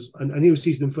supervisors, and he was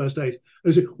teaching them first aid.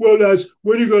 And he said, "Well, lads,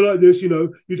 when you go like this, you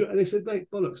do." And they said, "Mate,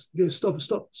 bollocks,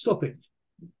 stop it.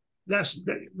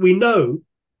 We know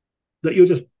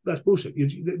that that's bullshit.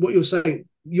 What you're saying,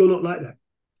 you're not like that."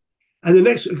 And the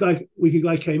next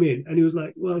guy came in, and he was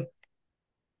like, "Well,"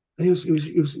 and he was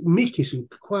meekish and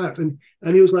quiet, and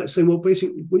he was like saying, "Well,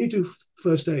 basically, when you do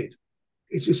first aid,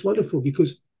 it's wonderful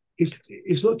because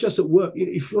it's not just at work.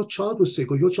 If your child was sick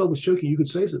or your child was choking, you could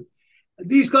save them."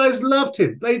 These guys loved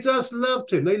him. They just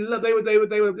loved him. They were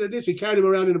literally carrying him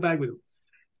around in a bag with them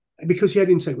because he had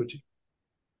integrity.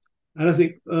 And I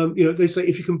think they say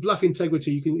if you can bluff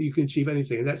integrity, you can achieve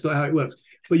anything, and that's not how it works.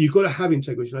 But you've got to have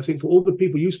integrity. And I think for all the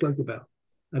people you spoke about,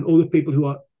 and all the people who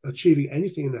are achieving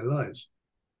anything in their lives,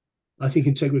 I think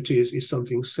integrity is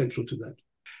something central to that.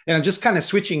 And I'm just kind of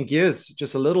switching gears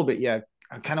just a little bit. Yeah,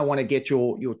 I kind of want to get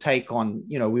your take on.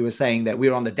 We were saying that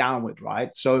we're on the downward,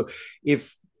 right? So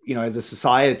if as a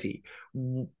society,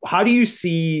 how do you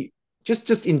see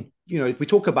just in if we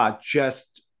talk about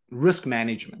just risk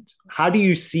management, how do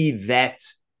you see that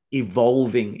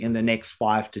evolving in the next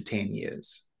 5 to 10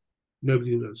 years?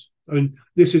 Nobody knows. I mean,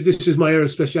 this is my area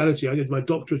of speciality. I did my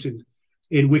doctorate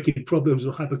in wicked problems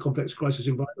and hyper-complex crisis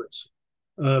environments.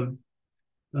 And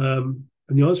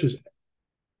the answer is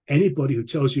anybody who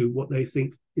tells you what they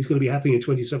think is going to be happening in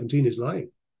 2017 is lying.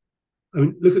 I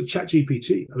mean, look at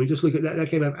ChatGPT. I mean, just look at that. That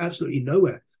came out of absolutely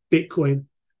nowhere. Bitcoin,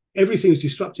 everything is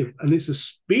disruptive. And it's the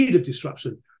speed of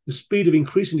disruption, the speed of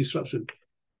increasing disruption.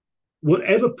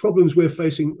 Whatever problems we're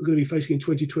going to be facing in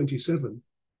 2027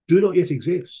 do not yet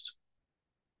exist.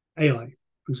 AI,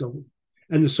 for example.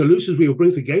 And the solutions we will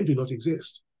bring to the game do not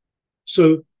exist.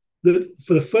 So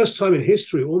for the first time in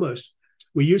history, almost,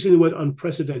 we're using the word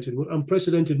unprecedented. What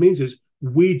unprecedented means is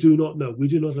we do not know. We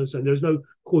do not understand. There's no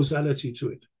causality to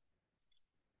it.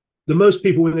 The most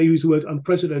people, when they use the word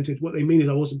unprecedented, what they mean is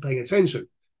I wasn't paying attention.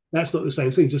 That's not the same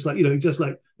thing. Just like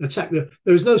attack. There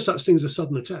is no such thing as a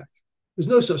sudden attack. There's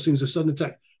no such thing as a sudden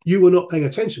attack. You were not paying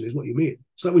attention is what you mean.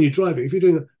 It's like when you're driving. If you're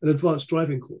doing an advanced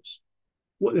driving course,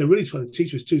 what they're really trying to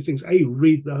teach you is two things. A,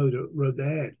 read the road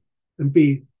ahead, and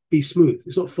B, be smooth.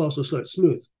 It's not fast or slow, it's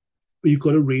smooth. But you've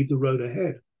got to read the road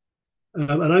ahead.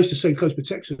 And I used to say in close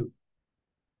protection,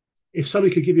 if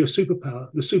somebody could give you a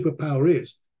superpower, the superpower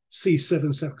is see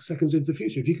 7 seconds into the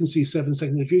future. If you can see 7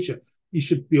 seconds in the future, you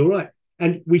should be all right.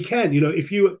 And we can, if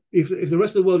the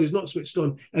rest of the world is not switched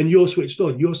on and you're switched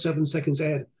on, you're 7 seconds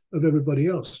ahead of everybody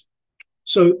else.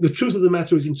 So the truth of the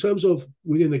matter is, in terms of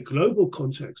within the global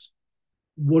context,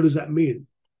 what does that mean?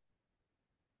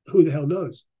 Who the hell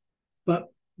knows? But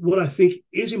what I think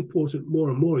is important more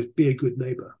and more is be a good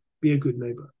neighbor. Be a good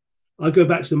neighbor. I go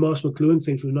back to the Marsh McLuhan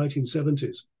thing from the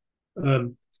 1970s.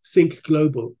 Think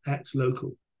global, act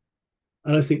local.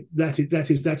 And I think that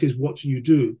is what you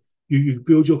do. You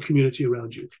build your community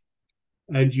around you,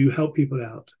 and you help people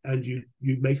out, and you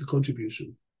make a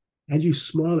contribution, and you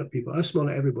smile at people. I smile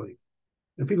at everybody,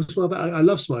 and people smile back. I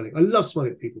love smiling. I love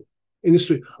smiling at people in the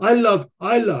street. I love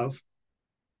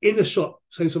in the shop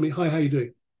saying to somebody, "Hi, how you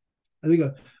doing?" And they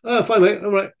go, "Oh, fine, mate.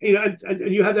 All right."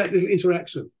 And you have that little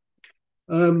interaction.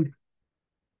 And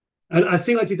I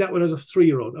think I did that when I was a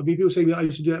 3-year-old. I mean, people saying that I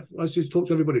used to do that. I used to talk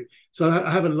to everybody. So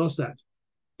I haven't lost that.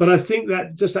 But I think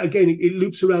that just that, again, it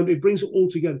loops around. It brings it all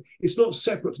together. It's not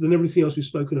separate from everything else we've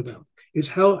spoken about. It's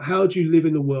how do you live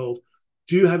in the world?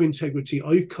 Do you have integrity?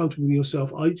 Are you comfortable with yourself?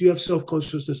 Do you have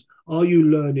self-consciousness? Are you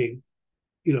learning?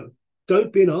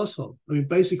 Don't be an asshole. I mean,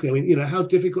 basically, how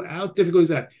difficult is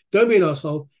that? Don't be an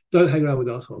asshole. Don't hang around with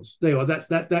assholes. There you are. That's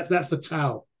the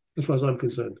Tao, as far as I'm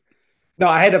concerned. No,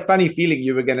 I had a funny feeling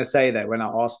you were going to say that when I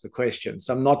asked the question,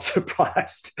 so I'm not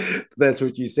surprised that's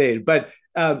what you said. But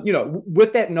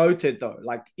with that noted, though,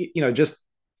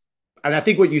 and I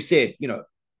think what you said,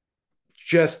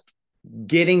 just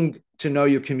getting to know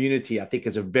your community, I think,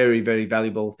 is a very, very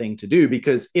valuable thing to do,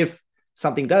 because if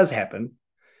something does happen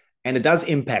and it does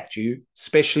impact you,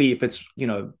 especially if it's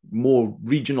more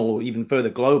regional or even further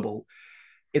global,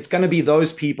 it's going to be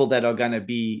those people that are going to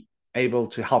be able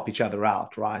to help each other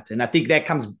out, right? And I think that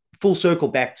comes full circle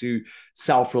back to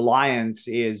self-reliance,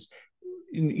 is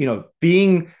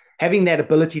having that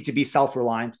ability to be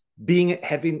self-reliant,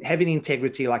 having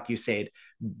integrity, like you said.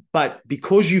 But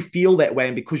because you feel that way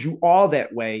and because you are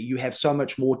that way, you have so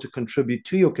much more to contribute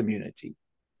to your community.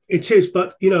 It is,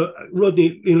 but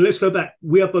Rodney, let's go back.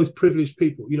 We are both privileged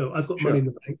people. I've got money in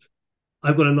the bank.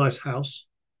 I've got a nice house.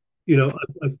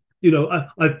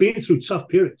 I've been through tough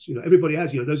periods. Everybody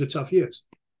has. Those are tough years.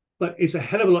 But it's a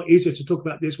hell of a lot easier to talk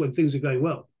about this when things are going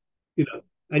well.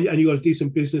 and you got a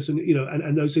decent business, and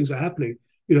and those things are happening.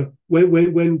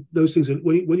 When those things are,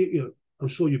 when you I'm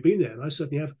sure you've been there, and I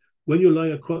certainly have. When you're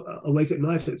lying awake at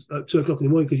night at 2 o'clock in the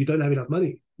morning because you don't have enough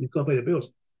money, you can't pay the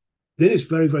bills, then it's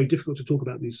very, very difficult to talk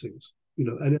about these things.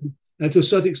 And to a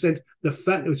certain extent, the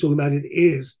fact that we're talking about it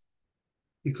is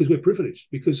because we're privileged,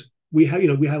 because we have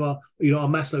our our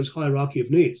Maslow's hierarchy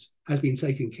of needs has been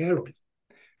taken care of.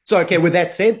 So, okay, with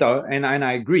that said, though, and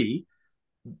I agree,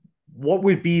 what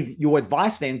would be your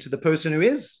advice then to the person who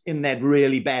is in that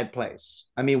really bad place?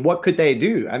 I mean, what could they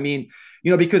do? I mean,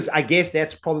 because I guess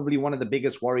that's probably one of the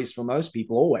biggest worries for most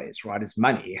people always, right? It's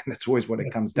money. And that's always what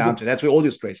it comes down to. That's where all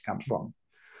your stress comes from.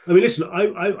 I mean, listen,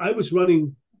 I was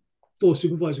running 4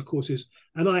 supervisor courses,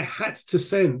 and I had to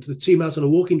send the team out on a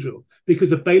walking drill because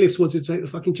the bailiffs wanted to take the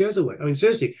fucking chairs away. I mean,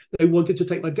 seriously, they wanted to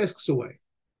take my desks away.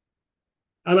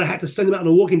 And I had to send them out on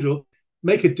a walking drill,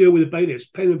 make a deal with the bailiffs,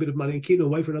 pay them a bit of money, and keep them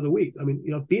away for another week. I mean,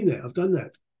 I've been there, I've done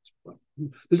that.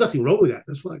 There's nothing wrong with that.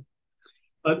 That's fine.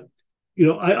 But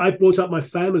I brought my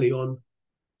family up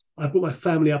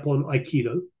on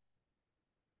Aikido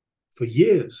for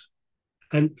years,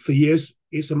 and for years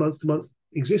it's a month-to-month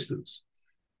existence.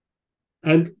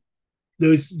 And there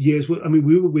was years where, I mean,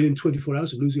 we were within 24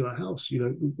 hours of losing our house.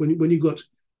 When you got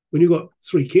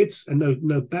 3 kids and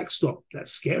no backstop,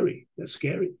 that's scary. That's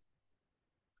scary.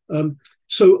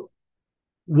 So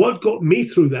what got me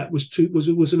through that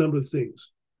was a number of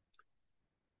things.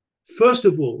 First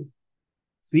of all,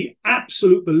 the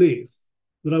absolute belief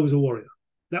that I was a warrior.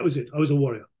 That was it. I was a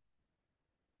warrior.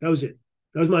 That was it.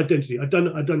 That was my identity. I'd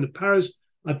done the paras.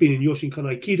 I've been in Yoshinkan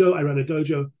Aikido. I ran a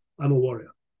dojo. I'm a warrior.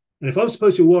 And if I'm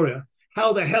supposed to be a warrior,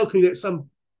 how the hell can you let some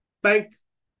bank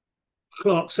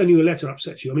clerk send you a letter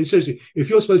upset you? I mean, seriously, if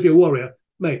you're supposed to be a warrior,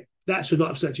 mate, that should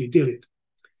not upset you. Deal it.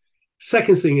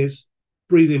 Second thing is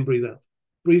breathe in, breathe out.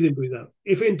 Breathe in, breathe out.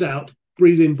 If in doubt,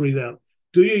 breathe in, breathe out.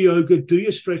 Do your yoga, do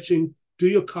your stretching, do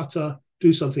your kata,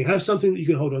 do something. Have something that you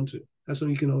can hold on to. Have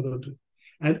something you can hold on to.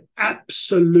 And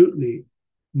absolutely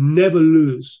never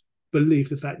lose belief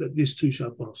the fact that this too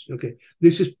shall pass. Okay.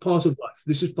 This is part of life.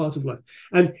 This is part of life.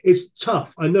 And it's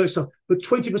tough. I know it's tough. But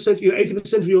 20%,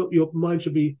 80% of your mind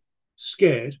should be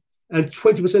scared. And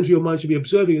 20% of your mind should be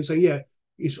observing and saying, yeah,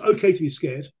 it's okay to be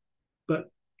scared.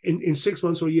 But in 6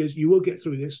 months or years, you will get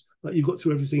through this, like you got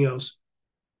through everything else.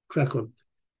 Crack on.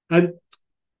 And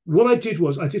what I did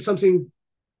was I did something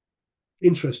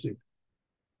interesting.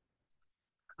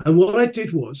 And what I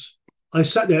did was I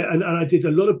sat there and I did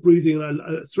a lot of breathing. And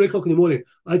at 3 o'clock in the morning,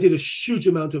 I did a huge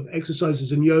amount of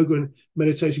exercises and yoga and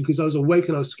meditation because I was awake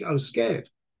and I was scared.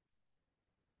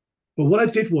 But what I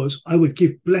did was I would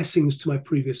give blessings to my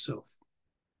previous self.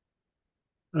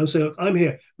 And I would say, I'm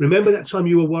here. Remember that time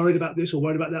you were worried about this or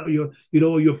worried about that,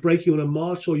 or you're breaking on a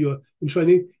march or you're in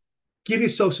training? Give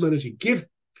yourself some energy.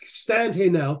 Stand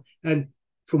here now, and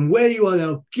from where you are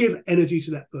now, give energy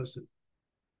to that person.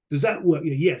 Does that work?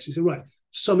 Yeah, yes. He said, right.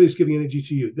 Somebody's giving energy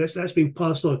to you. That's being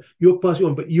passed on. You're passing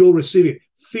on, but you're receiving it.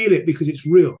 Feel it because it's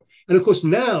real. And of course,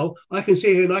 now I can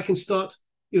sit here and I can start,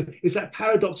 it's that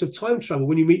paradox of time travel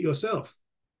when you meet yourself.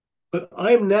 But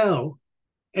I am now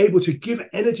able to give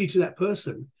energy to that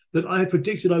person that I had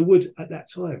predicted I would at that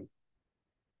time.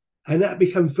 And that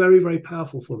became very, very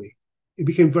powerful for me. It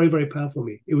became very, very powerful for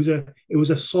me. It was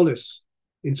a solace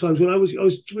in times when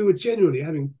we were genuinely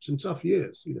having some tough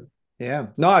years, Yeah,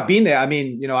 no, I've been there. I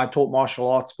mean, I taught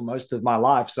martial arts for most of my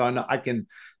life, so I can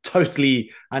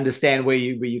totally understand where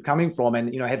you're coming from.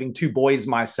 And having 2 boys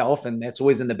myself, and that's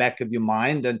always in the back of your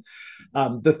mind. And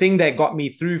the thing that got me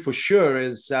through for sure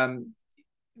is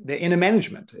the inner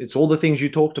management. It's all the things you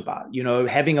talked about.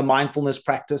 Having a mindfulness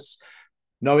practice,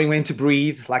 knowing when to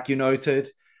breathe, like you noted.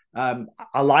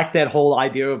 I like that whole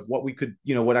idea of what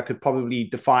I could probably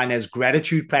define as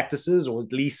gratitude practices, or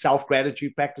at least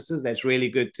self-gratitude practices. That's really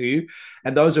good too.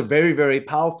 And those are very, very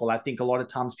powerful. I think a lot of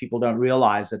times people don't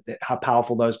realize how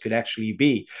powerful those could actually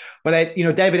be. But,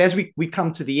 David, as we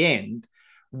come to the end,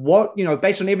 what,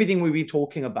 based on everything we've been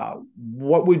talking about,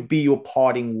 what would be your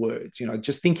parting words?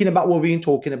 Just thinking about what we've been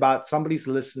talking about, somebody's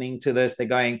listening to this, they're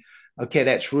going, okay,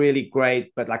 that's really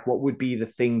great. But what would be the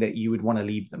thing that you would want to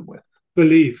leave them with?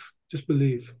 Believe, just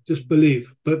believe,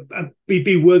 but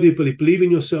be worthy of belief. Believe in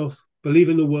yourself, believe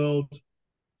in the world,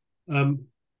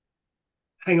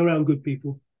 hang around good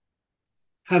people,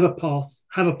 have a path.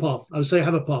 I would say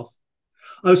have a path.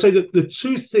 I would say that the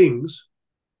 2 things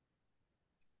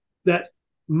that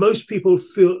most people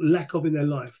feel lack of in their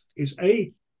life is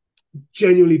A,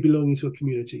 genuinely belonging to a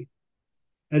community,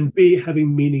 and B,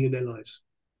 having meaning in their lives.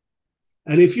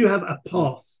 And if you have a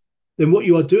path, then what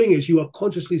you are doing is you are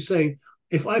consciously saying,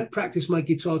 if I practice my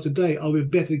guitar today, I'll be a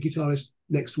better guitarist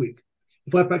next week.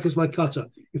 if I practice my kata,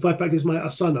 if I practice my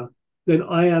asana, then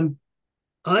I am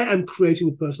creating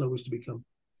the person I wish to become.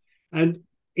 And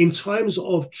in times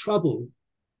of trouble,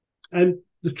 and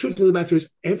the truth of the matter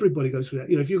is everybody goes through that.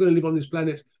 If you're going to live on this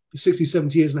planet for 60,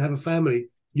 70 years and have a family,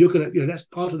 you're going to, that's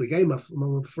part of the game,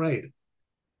 I'm afraid.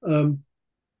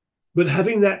 But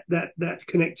having that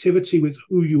connectivity with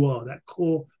who you are, that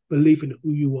core belief in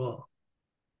who you are,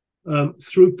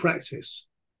 through practice,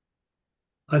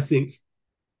 I think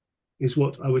is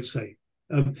what I would say.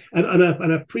 And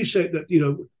I appreciate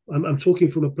that, I'm talking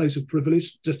from a place of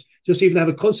privilege. Just even have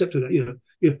a concept of that.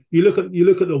 You look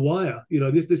at The Wire. I don't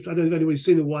know if anybody's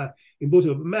seen The Wire in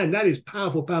Baltimore, but man, that is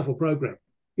powerful program.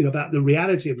 About the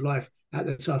reality of life at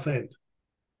the tough end.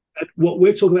 And what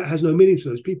we're talking about has no meaning to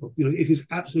those people. It is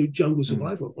absolute jungle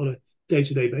survival on a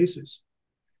day-to-day basis.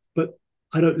 But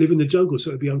I don't live in the jungle,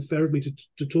 so it'd be unfair of me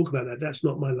to talk about that. That's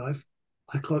not my life.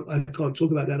 I can't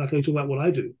talk about that. I can only talk about what I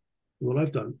do, what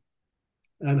I've done.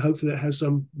 And hopefully that has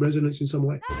some resonance in some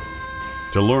way.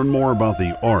 To learn more about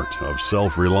the art of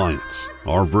self-reliance,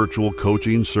 our virtual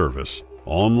coaching service,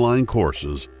 online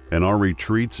courses, and our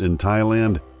retreats in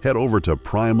Thailand, head over to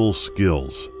Primal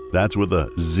Skills. That's with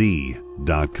a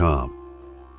Z.com.